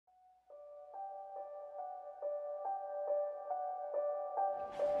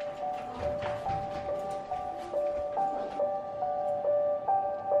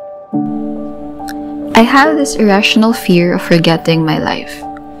I have this irrational fear of forgetting my life.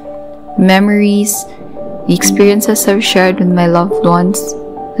 Memories, the experiences I've shared with my loved ones,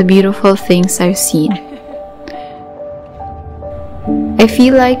 the beautiful things I've seen. I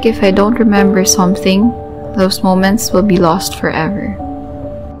feel like if I don't remember something, those moments will be lost forever.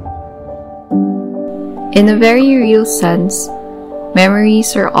 In a very real sense,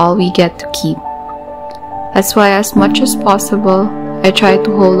 memories are all we get to keep. That's why as much as possible, I try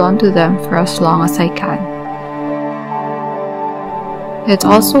to hold on to them for as long as I can. It's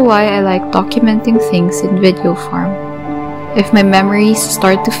also why I like documenting things in video form. If my memories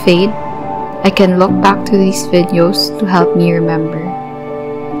start to fade, I can look back to these videos to help me remember.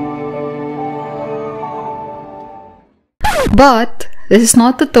 But this is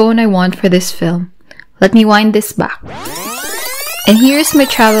not the tone I want for this film. Let me wind this back. And here's my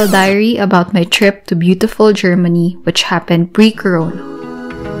travel diary about my trip to beautiful Germany, which happened pre-corona.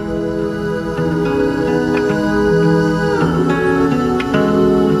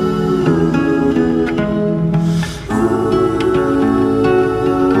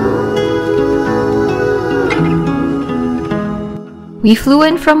 We flew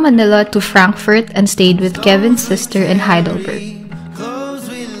in from Manila to Frankfurt and stayed with Kevin's sister in Heidelberg.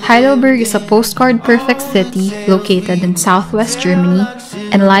 Heidelberg is a postcard-perfect city located in southwest Germany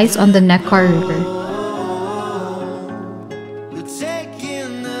and lies on the Neckar River.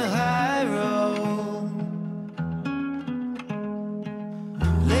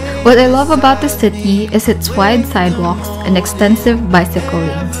 What I love about the city is its wide sidewalks and extensive bicycle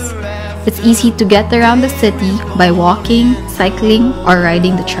lanes. It's easy to get around the city by walking, cycling, or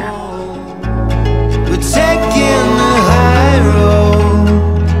riding the tram.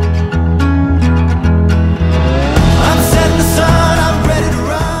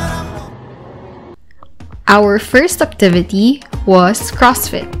 Our first activity was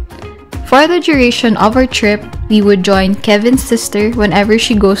CrossFit. For the duration of our trip, we would join Kevin's sister whenever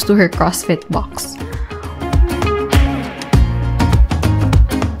she goes to her CrossFit box.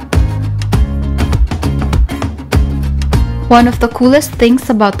 One of the coolest things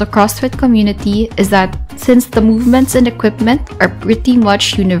about the CrossFit community is that since the movements and equipment are pretty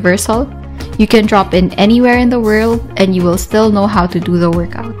much universal, you can drop in anywhere in the world and you will still know how to do the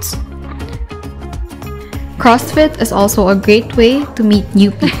workouts. CrossFit is also a great way to meet new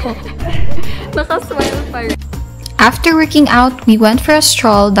people. After working out, we went for a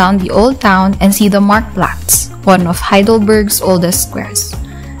stroll down the old town and see the Marktplatz, one of Heidelberg's oldest squares.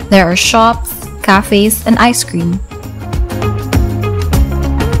 There are shops, cafes, and ice cream.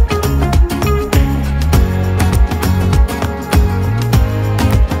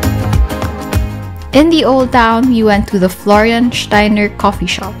 In the old town, we went to the Florian Steiner coffee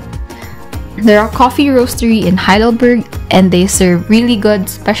shop. They're a coffee roastery in Heidelberg and they serve really good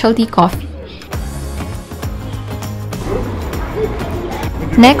specialty coffee.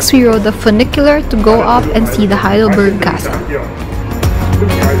 Next, we rode the funicular to go up and see the Heidelberg Castle.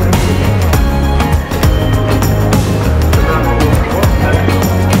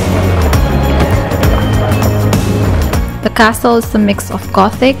 The castle is a mix of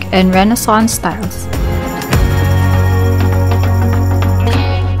Gothic and Renaissance styles.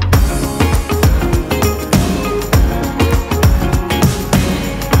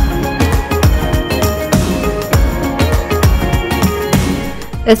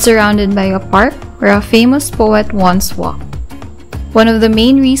 It's surrounded by a park where a famous poet once walked. One of the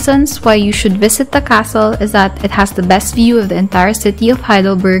main reasons why you should visit the castle is that it has the best view of the entire city of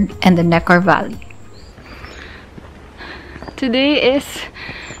Heidelberg and the Neckar Valley. Today is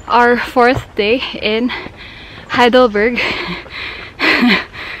our fourth day in Heidelberg.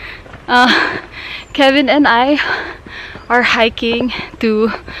 Kevin and I are hiking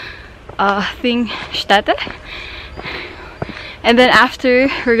to Thingstätte. And then after,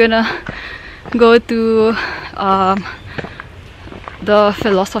 we're gonna go to the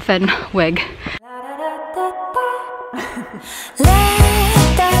Philosophenweg.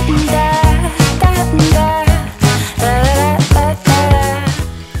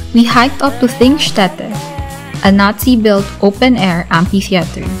 We hiked up to Thingstätte, a Nazi-built open-air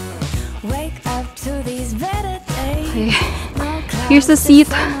amphitheater. Okay. Here's the seat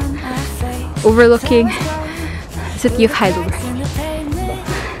overlooking the city of Heidelberg.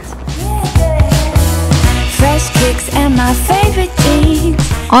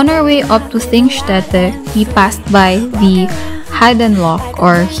 On our way up to Thingstätte, we passed by the Heidenloch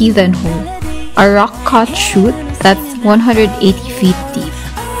or Heathen Hole, a rock-cut chute that's 180 feet deep.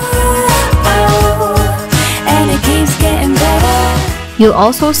 You'll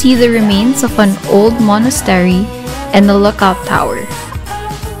also see the remains of an old monastery and a lookout tower.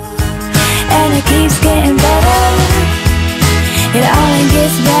 and it keeps getting better. It only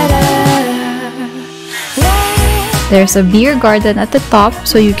gets better. There's a beer garden at the top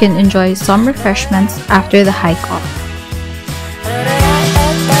so you can enjoy some refreshments after the hike up.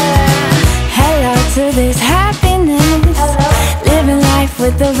 Hello to this happiness. Living life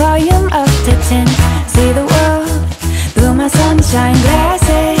with the volume up to 10. See the world through my sunshine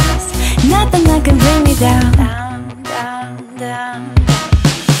glasses. Nothing that can bring me down.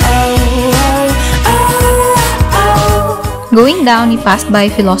 Going down, we passed by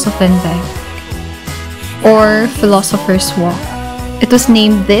Philosophenweg, or Philosopher's Walk. It was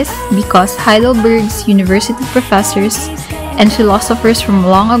named this because Heidelberg's university professors and philosophers from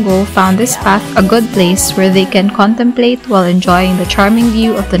long ago found this path a good place where they can contemplate while enjoying the charming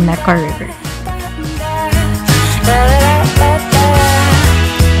view of the Neckar River.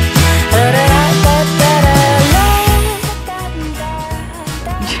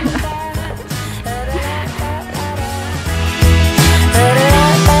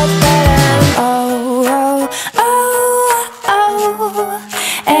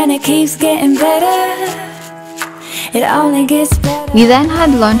 Keeps getting better. It only gets better. We then had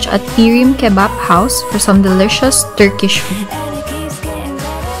lunch at Pirim Kebab House for some delicious Turkish food.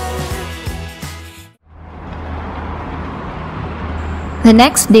 The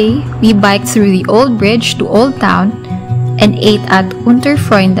next day, we biked through the Old Bridge to Old Town and ate at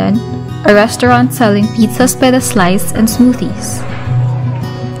Unterfreunden, a restaurant selling pizzas by the slice and smoothies.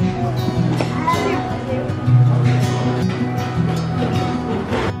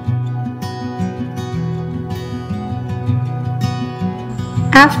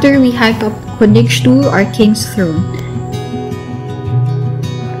 After, we hiked up Königstuhl, or King's Throne.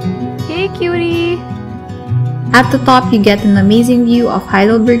 Hey, cutie! At the top, you get an amazing view of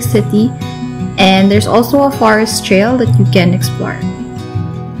Heidelberg city, and there's also a forest trail that you can explore.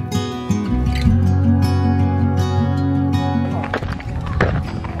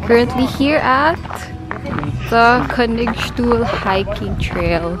 Currently here at the Königstuhl hiking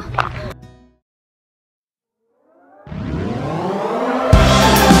trail.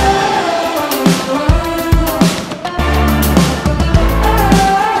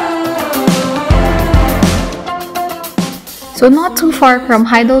 So not too far from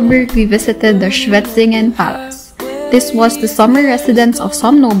Heidelberg, we visited the Schwetzingen Palace. This was the summer residence of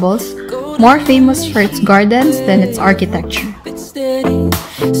some nobles, more famous for its gardens than its architecture.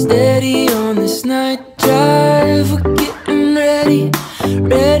 Steady on this night drive, we're getting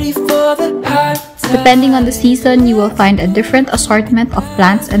ready for the high tide. Depending on the season, you will find a different assortment of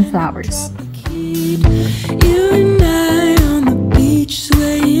plants and flowers. You and I on the beach,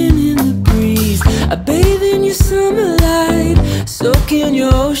 swaying in the breeze. I bathe in your summer light, soak in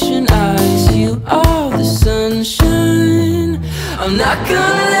your ocean eyes. You are the sunshine. I'm not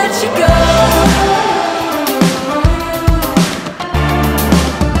gonna let you go.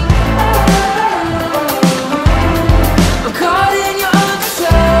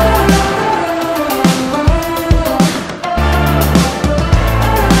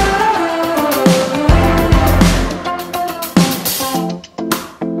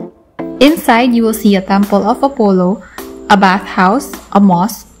 Inside, you will see a temple of Apollo, a bathhouse, a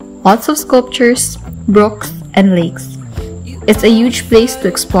mosque, lots of sculptures, brooks, and lakes. It's a huge place to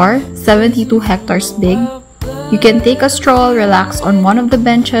explore, 72 hectares big. You can take a stroll, relax on one of the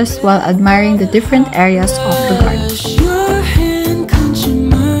benches while admiring the different areas of the garden.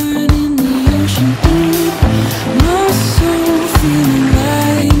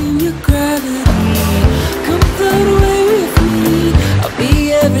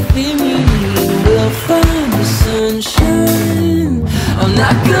 I'm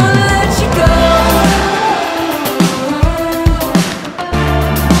not gonna let you go.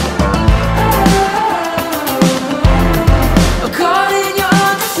 I'm caught in your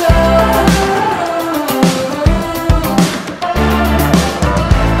undertow.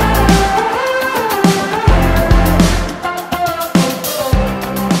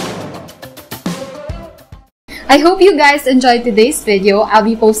 I hope you guys enjoyed today's video. I'll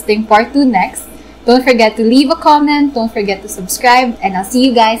be posting part 2 next. Don't forget to leave a comment, don't forget to subscribe, and I'll see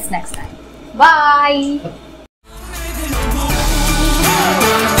you guys next time. Bye!